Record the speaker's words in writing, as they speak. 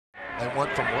They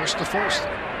went from worst to first.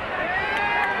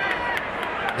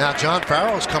 Now John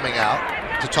Farrell's coming out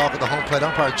to talk with the home plate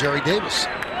umpire, Jerry Davis.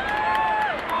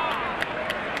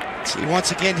 See,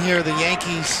 once again here, the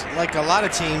Yankees, like a lot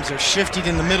of teams, are shifting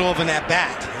in the middle of an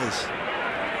at-bat.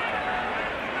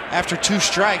 After 2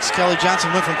 strikes, Kelly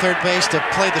Johnson went from third base to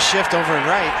play the shift over at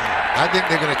right. I think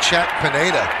they're going to check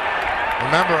Pineda.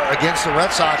 Remember, against the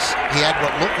Red Sox, he had what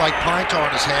looked like pine tar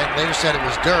in his hand. Later said it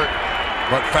was dirt.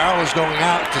 But Farrell is going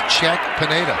out to check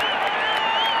Pineda.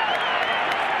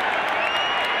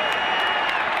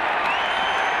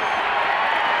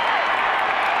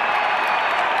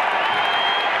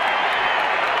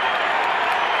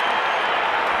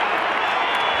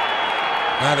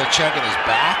 Now they're checking his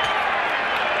back.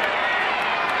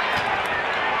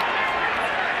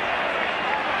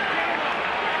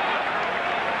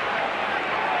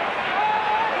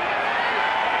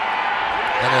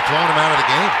 And they're throwing him out of the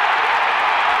game.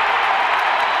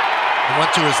 He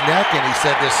went to his neck and he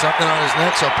said there's something on his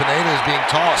neck, so Pineda is being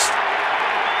tossed.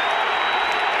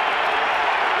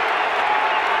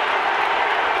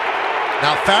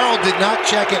 Now Farrell did not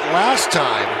check it last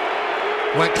time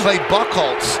when Clay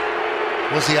Buchholz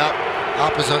was the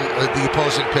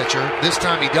opposing pitcher. This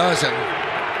time he does, and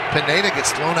Pineda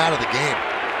gets thrown out of the game.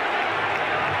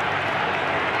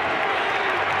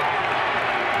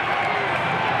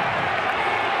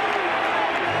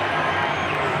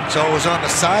 So it was on the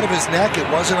side of his neck.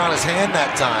 It wasn't on his hand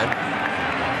that time.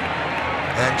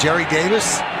 And Jerry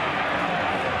Davis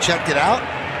checked it out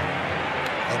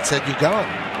and said, "You're gone."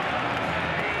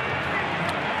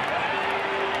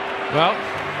 Well,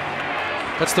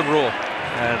 that's the rule.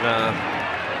 And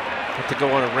not to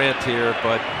go on a rant here,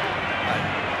 but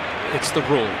it's the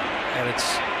rule. And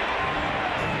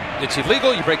it's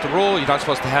illegal. You break the rule. You're not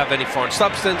supposed to have any foreign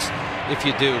substance if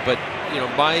you do. But, you know,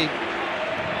 my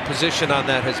position on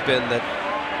that has been that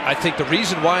I think the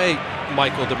reason why,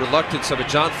 Michael, the reluctance of a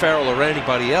John Farrell or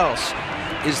anybody else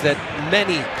is that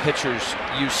many pitchers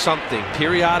use something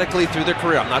periodically through their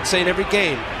career, I'm not saying every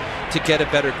game, to get a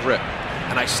better grip.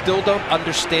 And I still don't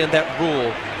understand that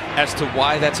rule as to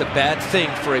why that's a bad thing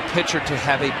for a pitcher to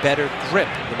have a better grip.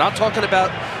 We're not talking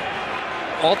about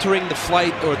altering the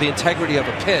flight or the integrity of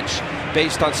a pitch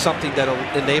based on something that'll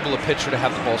enable a pitcher to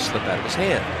have the ball slip out of his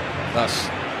hand. Thus,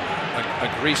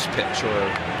 a grease pitch or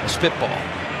a spitball.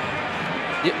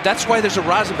 That's why there's a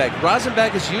rosin bag. Rosin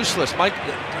bag is useless.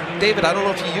 David, I don't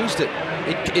know if you used it.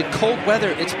 In cold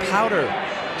weather, it's powder.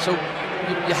 So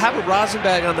you have a rosin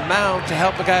bag on the mound to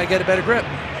help a guy get a better grip.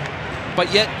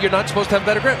 But yet, you're not supposed to have a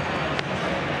better grip.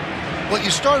 Well,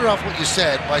 you started off what you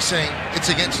said by saying it's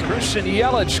against the Christian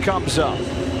Yelich comes up.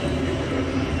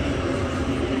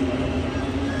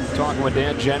 Talking with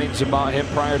Dan Jennings about him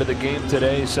prior to the game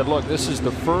today. He said, look, this is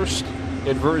the first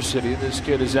adversity this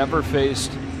kid has ever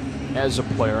faced as a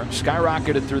player.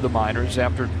 Skyrocketed through the minors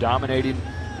after dominating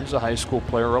as a high school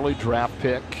player, early draft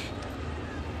pick.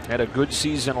 Had a good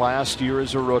season last year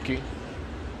as a rookie.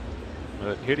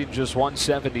 But hitting just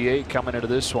 178 coming into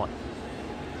this one.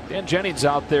 Dan Jennings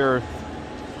out there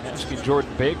asking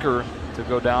Jordan Baker to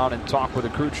go down and talk with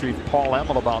the crew chief Paul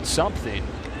Emmel about something.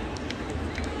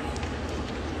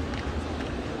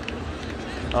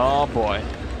 Oh boy.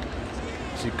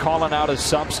 Is he calling out his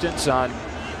substance on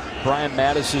Brian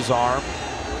Mattis's arm?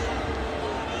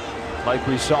 Like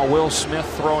we saw Will Smith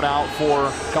thrown out for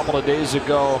a couple of days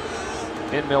ago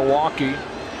in Milwaukee.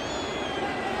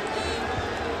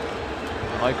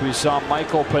 Like we saw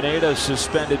Michael Pineda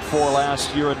suspended for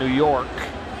last year in New York.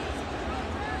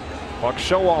 Buck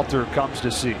Showalter comes to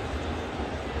see.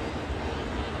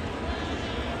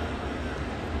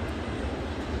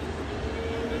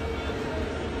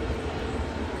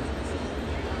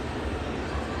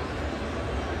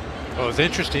 Well, it's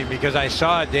interesting because I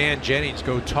saw Dan Jennings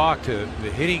go talk to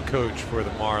the hitting coach for the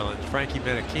Marlins, Frankie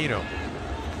Menachino.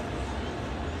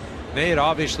 They had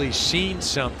obviously seen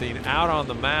something out on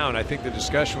the mound. I think the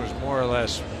discussion was more or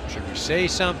less, should we say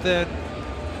something?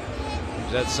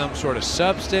 Is that some sort of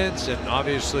substance? And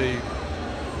obviously,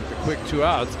 with the quick 2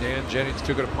 outs, Dan Jennings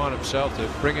took it upon himself to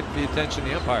bring it to the attention of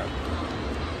the umpire.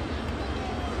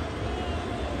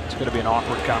 It's going to be an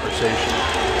awkward conversation.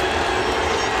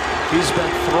 He's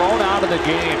been thrown out of the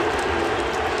game.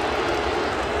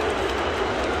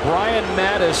 Brian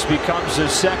Mattis becomes the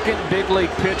second big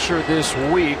league pitcher this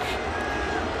week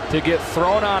to get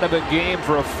thrown out of a game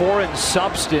for a foreign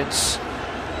substance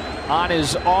on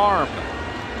his arm.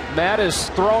 Mattis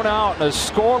thrown out in a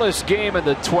scoreless game in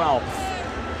the 12th.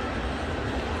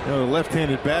 You know, the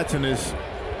left-handed bats in his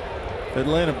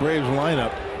Atlanta Braves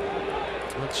lineup.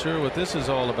 Not sure what this is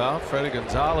all about. Freddy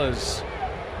Gonzalez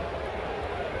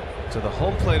to the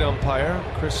home plate umpire,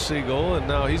 Chris Siegel, and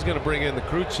now he's going to bring in the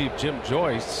crew chief, Jim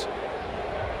Joyce.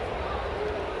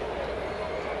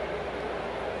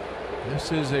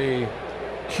 This is a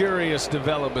curious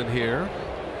development here.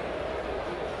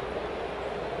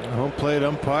 The home plate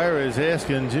umpire is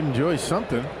asking Jim Joyce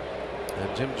something.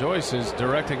 And Jim Joyce is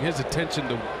directing his attention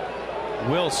to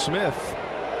Will Smith.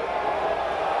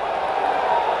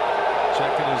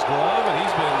 Checking his glove, and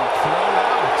he's been thrown out.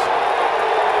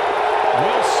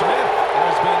 Will Smith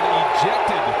has been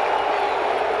ejected.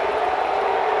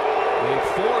 A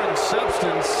foreign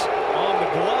substance on the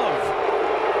glove.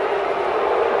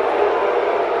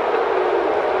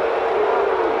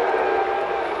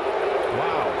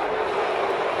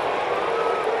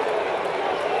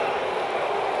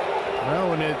 Well,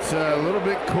 when it's a little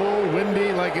bit cool,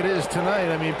 windy like it is tonight,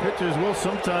 I mean, pitchers will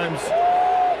sometimes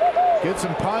get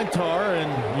some pine tar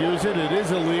and use it. It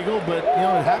is illegal, but, you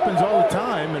know, it happens all the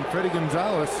time. And Freddie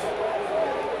Gonzalez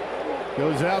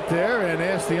goes out there and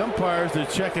asks the umpires to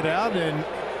check it out, and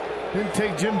it didn't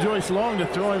take Jim Joyce long to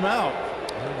throw him out.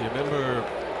 You remember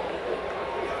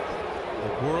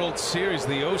the World Series,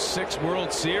 the 06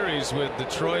 World Series with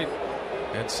Detroit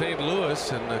and St.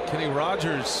 Louis, and Kenny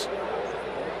Rogers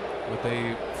with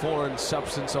a foreign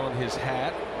substance on his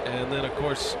hat. And then, of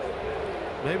course,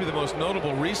 maybe the most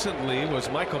notable recently was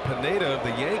Michael Pineda of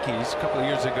the Yankees a couple of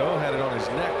years ago, had it on his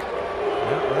neck.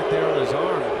 Yeah, right there on his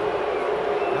arm.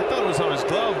 I thought it was on his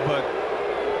glove, but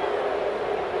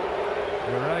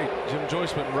you're right. Jim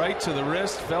Joyce went right to the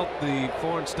wrist, felt the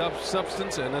foreign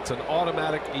substance, and that's an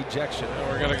automatic ejection. Now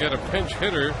we're going to get a pinch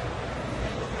hitter.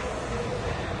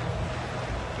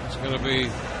 It's going to be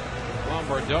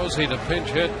Lombardozzi to pinch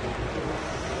hit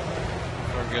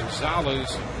for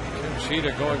Gonzalez. Tim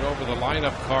Sheeta going over the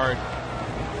lineup card.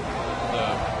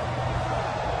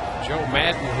 Joe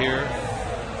Madden here.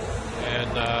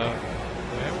 And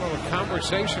we have a little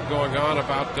conversation going on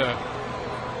about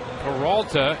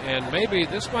Peralta, and maybe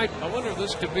this might, I wonder if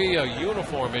this could be a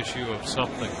uniform issue of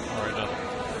something or another.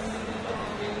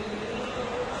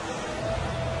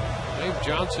 Dave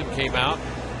Johnson came out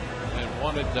and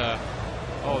wanted,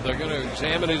 oh, they're going to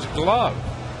examine his glove.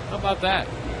 How about that?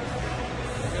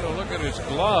 They're going to look at his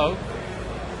glove.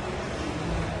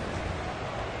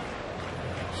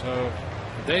 So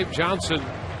Dave Johnson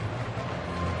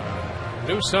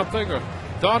knew something, or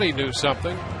thought he knew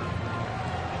something.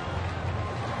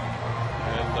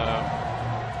 And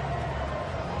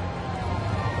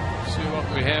see what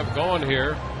we have going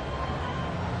here.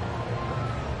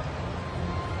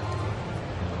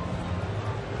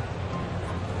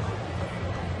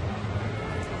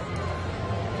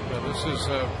 This is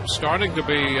starting to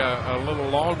be a little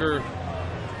longer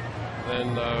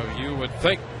than you would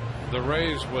think the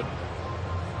Rays would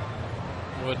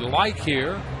like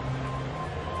here.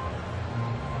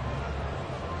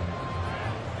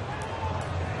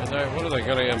 And what are they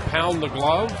going to impound the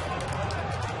glove?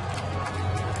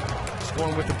 Just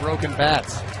going with the broken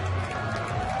bats.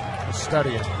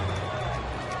 Study it.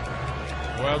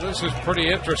 Well, this is pretty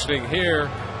interesting here.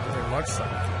 Very much so.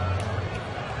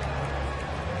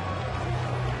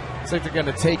 It's like they're going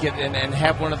to take it and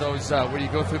have one of those where you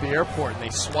go through the airport and they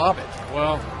swab it.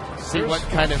 Well, see what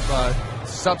kind of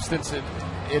substance it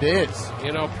is.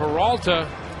 You know, Peralta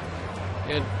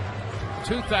in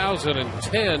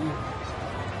 2010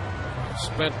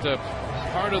 spent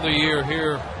part of the year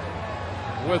here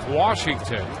with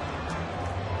Washington.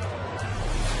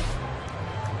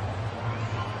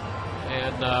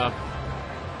 And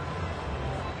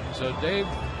so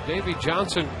Davey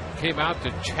Johnson came out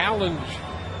to challenge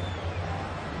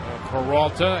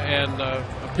Peralta and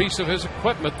a piece of his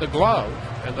equipment, the glove,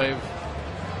 and they've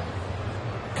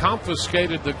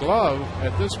confiscated the glove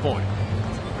at this point.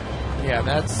 Yeah,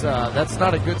 that's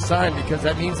not a good sign, because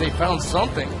that means they found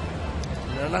something.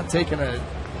 They're not taking a.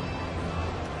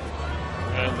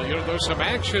 And you know, there's some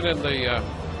action in the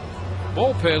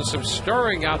bullpen, some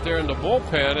stirring out there in the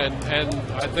bullpen, and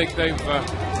I think they've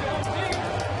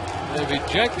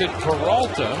ejected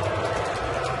Peralta.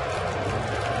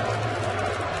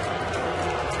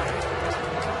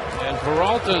 And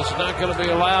Peralta is not going to be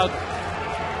allowed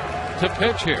to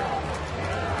pitch here.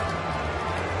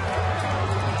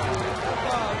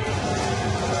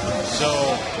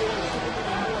 So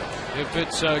if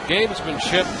it's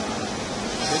gamesmanship,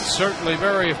 it's certainly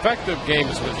very effective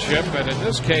gamesmanship. And in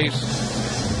this case,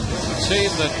 it would seem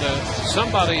that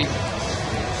somebody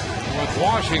with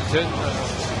Washington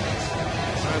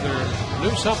either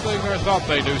knew something or thought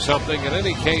they knew something. In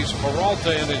any case,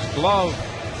 Peralta and his glove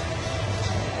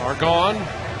are gone.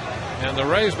 And the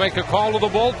Rays make a call to the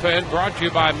bullpen, brought to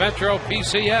you by Metro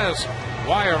PCS,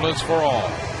 wireless for all.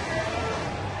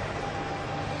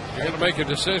 You're going to make a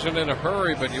decision in a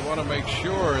hurry, but you want to make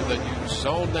sure that you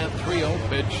zone that 3-0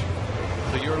 pitch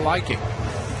to your liking.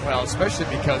 Well, especially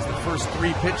because the first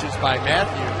 3 pitches by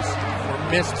Matthews were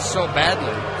missed so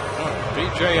badly.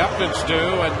 B.J. Upton's due,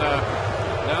 and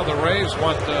now the Rays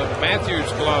want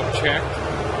Matthews' glove checked.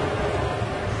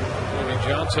 Jimmy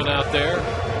Johnson out there.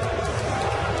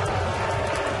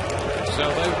 So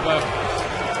they've a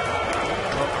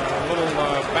little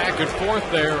back and forth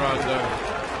there on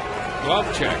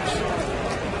glove checks.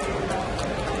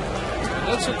 And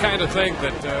that's the kind of thing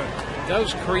that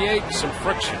does create some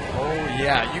friction. Oh,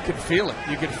 yeah, you can feel it.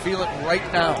 You can feel it right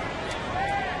now.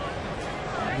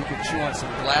 You can chew on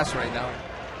some glass right now.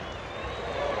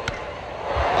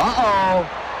 Uh-oh.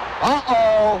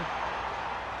 Uh-oh.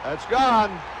 That's gone.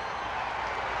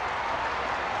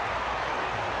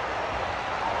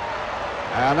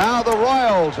 And now the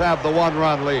Royals have the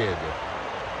 1-run lead.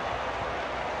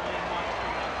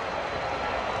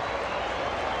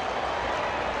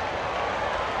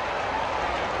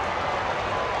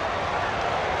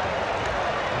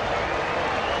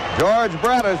 George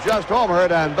Brett has just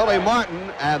homered, and Billy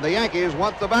Martin and the Yankees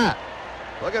want the bat.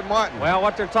 Look at Martin. Well,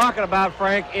 what they're talking about,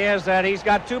 Frank, is that he's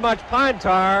got too much pine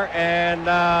tar, and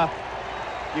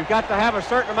you've got to have a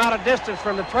certain amount of distance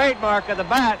from the trademark of the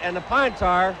bat and the pine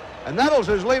tar. And Nettles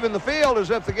is leaving the field as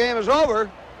if the game is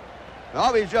over.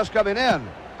 No, he's just coming in.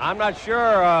 I'm not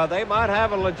sure. They might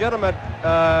have a legitimate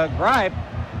gripe.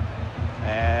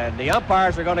 And the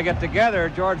umpires are going to get together.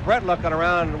 George Brett looking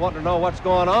around and wanting to know what's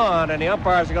going on. And the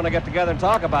umpires are going to get together and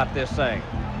talk about this thing.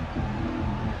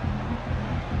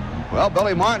 Well,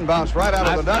 Billy Martin bounced right out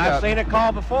of the dugout. I've seen it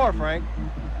called before, Frank.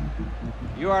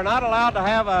 You are not allowed to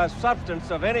have a substance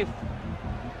of any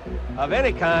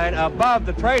kind above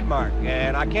the trademark.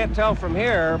 And I can't tell from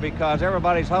here because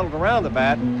everybody's huddled around the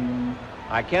bat.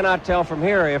 I cannot tell from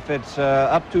here if it's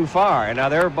up too far. And now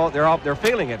they're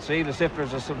feeling it. See, to see if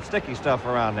there's some sticky stuff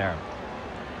around there.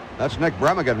 That's Nick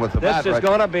Bremigan with the bat. This is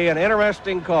going to be an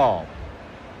interesting call.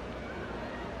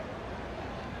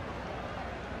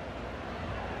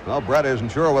 Well, Brett isn't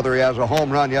sure whether he has a home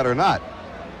run yet or not.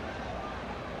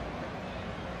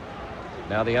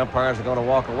 Now the umpires are going to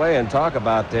walk away and talk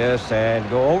about this and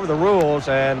go over the rules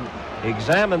and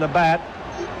examine the bat.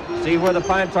 See where the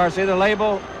pine tar, see the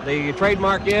label, the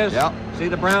trademark is? Yeah. See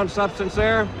the brown substance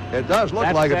there? It does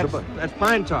look like it's that's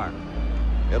pine tar.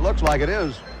 It looks like it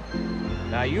is.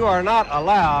 Now you are not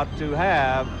allowed to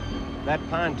have that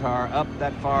pine tar up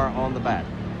that far on the bat.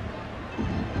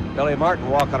 Billy Martin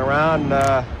walking around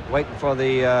waiting for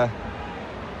the,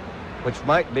 which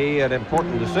might be an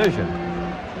important decision.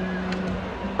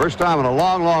 First time in a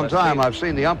long time I've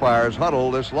seen the umpires huddle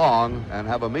this long and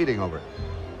have a meeting over it.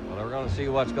 Well, we're going to see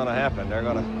what's going to happen. They're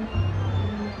going to...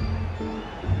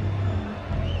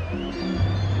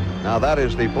 Now that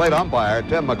is the plate umpire,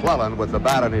 Tim McClellan, with the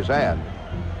bat in his hand.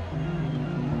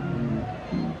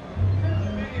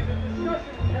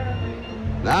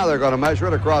 Now they're going to measure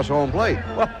it across home plate.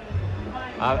 Well,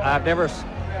 I've never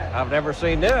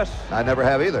seen this. I never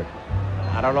have either.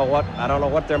 I don't know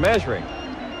what they're measuring.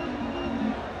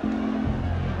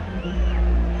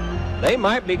 They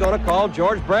might be going to call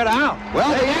George Brett out.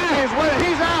 Well, the Yankees win.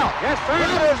 He's out. Yes, sir.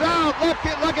 Brett is out.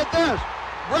 Look at this.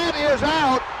 Brett is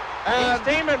out. And he's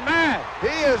steaming mad. He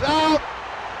is out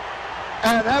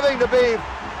and having to be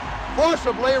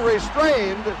forcibly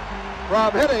restrained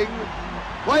from hitting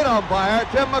plate umpire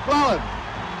Tim McClellan.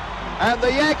 And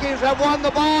the Yankees have won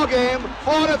the ball game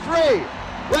 4-3.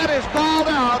 Brett is called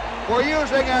out for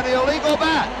using an illegal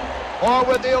bat or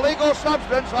with the illegal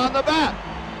substance on the bat.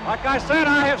 Like I said,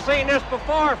 I have seen this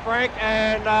before, Frank,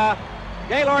 and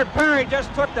Gaylord Perry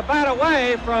just took the bat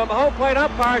away from home plate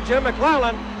umpire Jim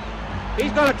McClellan.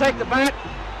 He's going to take the bat.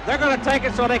 They're going to take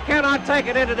it so they cannot take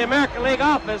it into the American League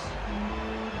office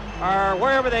or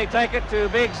wherever they take it to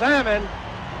be examined.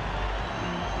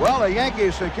 Well, a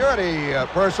Yankees security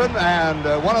person and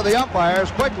one of the umpires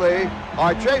quickly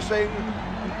are chasing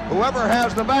whoever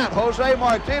has the bat. Jose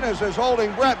Martinez is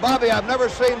holding Brett. Bobby, I've never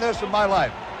seen this in my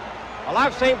life. Well,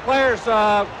 I've seen players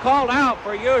called out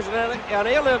for using an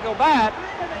illegal bat,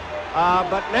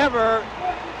 but never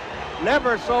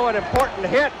so an important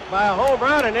hit by a home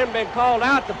run and then been called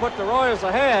out to put the Royals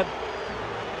ahead.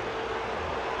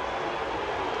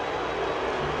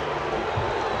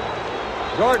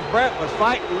 George Brett was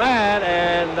fighting mad,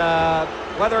 and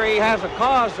whether he has a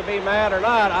cause to be mad or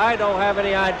not, I don't have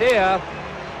any idea.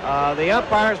 The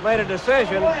umpires made a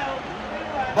decision.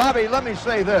 Bobby, let me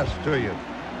say this to you.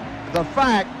 The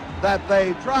fact that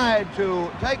they tried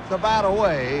to take the bat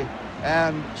away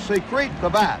and secrete the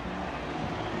bat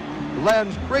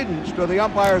lends credence to the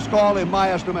umpire's call in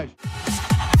my estimation.